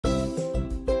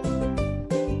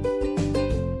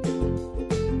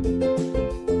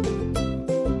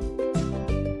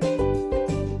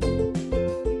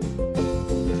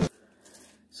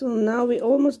now we're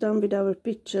almost done with our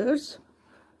pictures,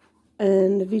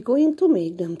 and we're going to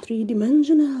make them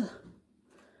three-dimensional.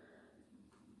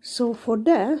 So for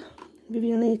that, we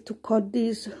will need to cut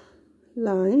these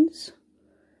lines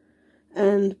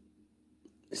and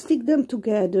stick them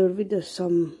together with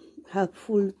some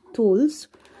helpful tools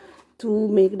to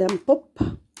make them pop.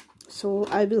 So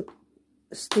I will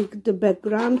stick the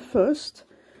background first,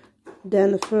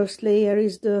 then the first layer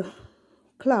is the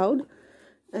cloud,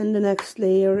 and the next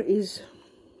layer is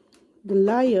the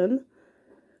lion,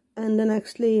 and the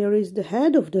next layer is the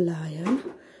head of the lion,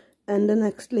 and the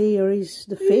next layer is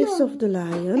the face of the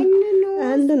lion,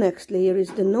 and the next layer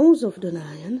is the nose of the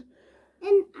lion,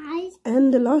 and eyes,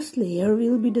 and the last layer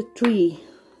will be the tree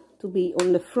to be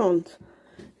on the front,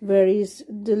 whereas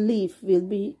the leaf will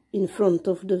be in front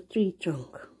of the tree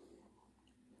trunk.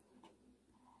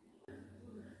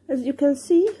 As you can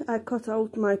see, I cut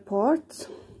out my parts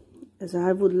as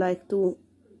I would like to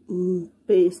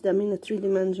paste them in a 3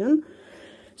 dimension.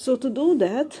 So to do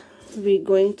that, we're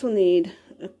going to need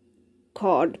a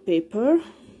card paper.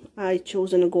 I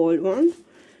chosen a gold one,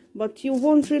 but you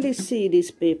won't really see this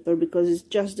paper because it's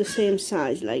just the same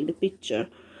size like the picture.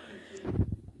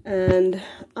 And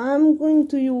I'm going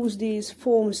to use these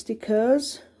foam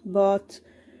stickers, but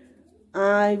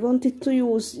I wanted to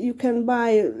use, you can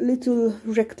buy little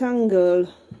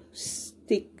rectangle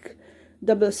stick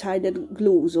double-sided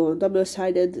glues or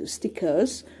double-sided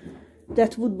stickers.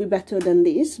 That would be better than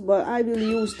this, but I will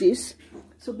use this.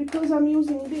 So because I'm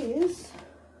using this,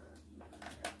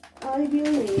 I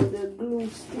will need a glue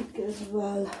stick as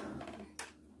well.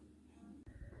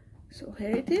 So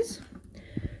here it is,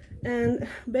 and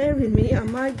bear with me, I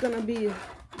might gonna be a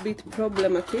bit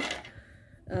problematic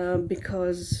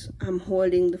because I'm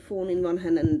holding the phone in one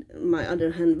hand and my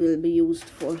other hand will be used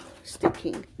for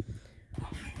sticking.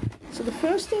 So the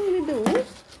first thing we do,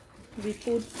 we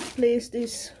place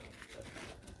this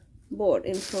board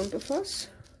in front of us,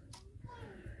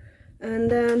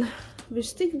 and then we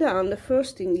stick down the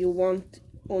first thing you want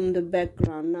on the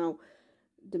background. Now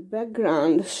the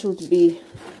background should be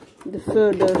the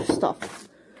further stuff,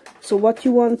 so what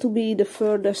you want to be the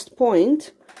furthest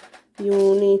point,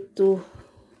 you need to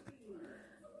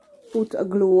put a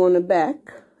glue on the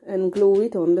back and glue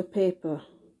it on the paper.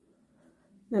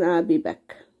 Then I'll be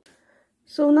back.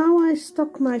 So now I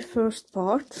stuck my first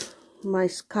part, my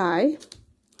sky,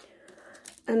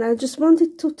 and I just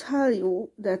wanted to tell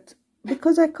you that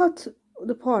because I cut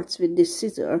the parts with this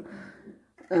scissor,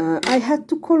 I had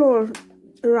to color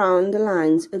around the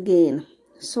lines again.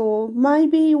 So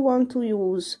maybe you want to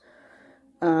use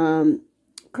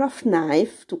craft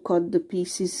knife to cut the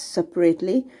pieces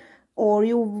separately, or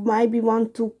you maybe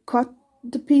want to cut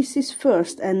the pieces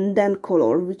first and then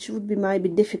color, which would be maybe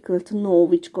difficult to know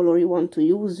which color you want to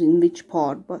use in which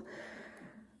part, but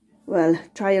well,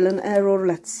 trial and error,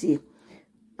 let's see.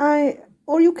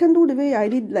 Or you can do the way I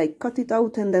did, like cut it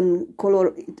out and then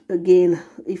color it again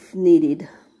if needed,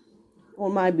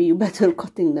 or maybe you better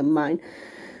cutting than mine.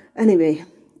 Anyway,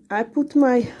 I put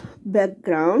my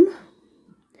background,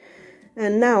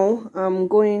 and now I'm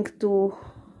going to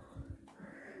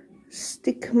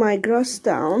stick my grass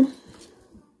down,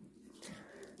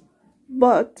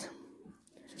 but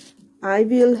I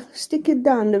will stick it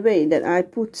down the way that I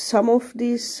put some of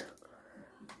these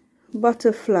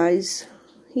butterflies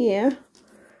here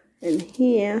and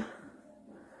here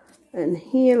and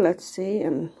here, let's say,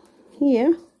 and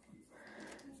here.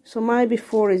 So maybe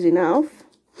 4 is enough,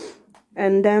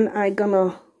 and then I'm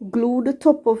gonna glue the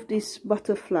top of these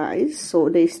butterflies so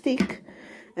they stick,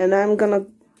 and I'm gonna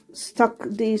stuck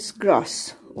this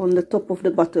grass on the top of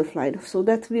the butterfly, so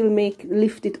that will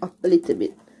lift it up a little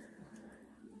bit,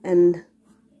 and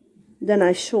then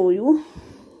I show you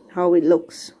how it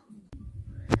looks.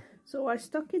 So I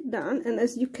stuck it down, and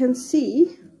as you can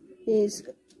see, is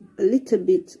a little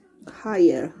bit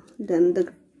higher than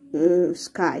the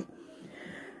sky.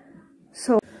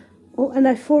 So, oh, and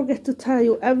I forget to tell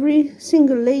you, every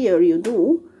single layer you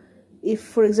do, if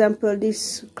for example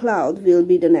this cloud will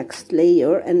be the next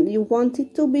layer and you want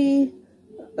it to be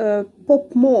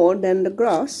pop more than the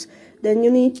grass, then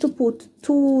you need to put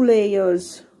 2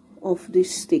 layers of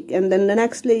this stick, and then the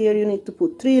next layer you need to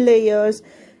put 3 layers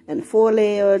and 4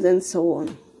 layers and so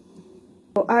on.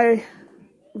 So I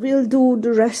will do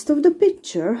the rest of the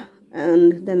picture,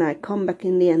 and then I come back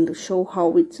in the end to show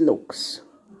how it looks.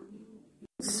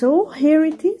 So here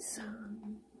it is,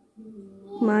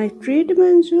 my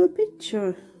 3-dimensional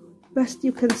picture. Best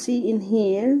you can see in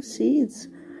here, see it's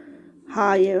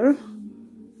higher,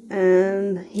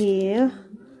 and here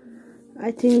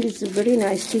I think it's a very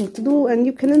nice thing to do, and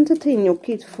you can entertain your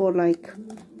kids for like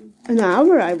an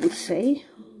hour, I would say.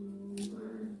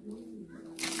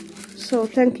 So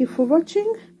thank you for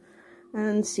watching,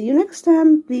 and see you next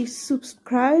time. Please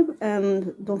subscribe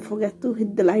and don't forget to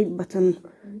hit the like button,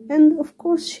 and of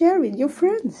course share with your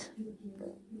friends.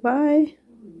 Bye.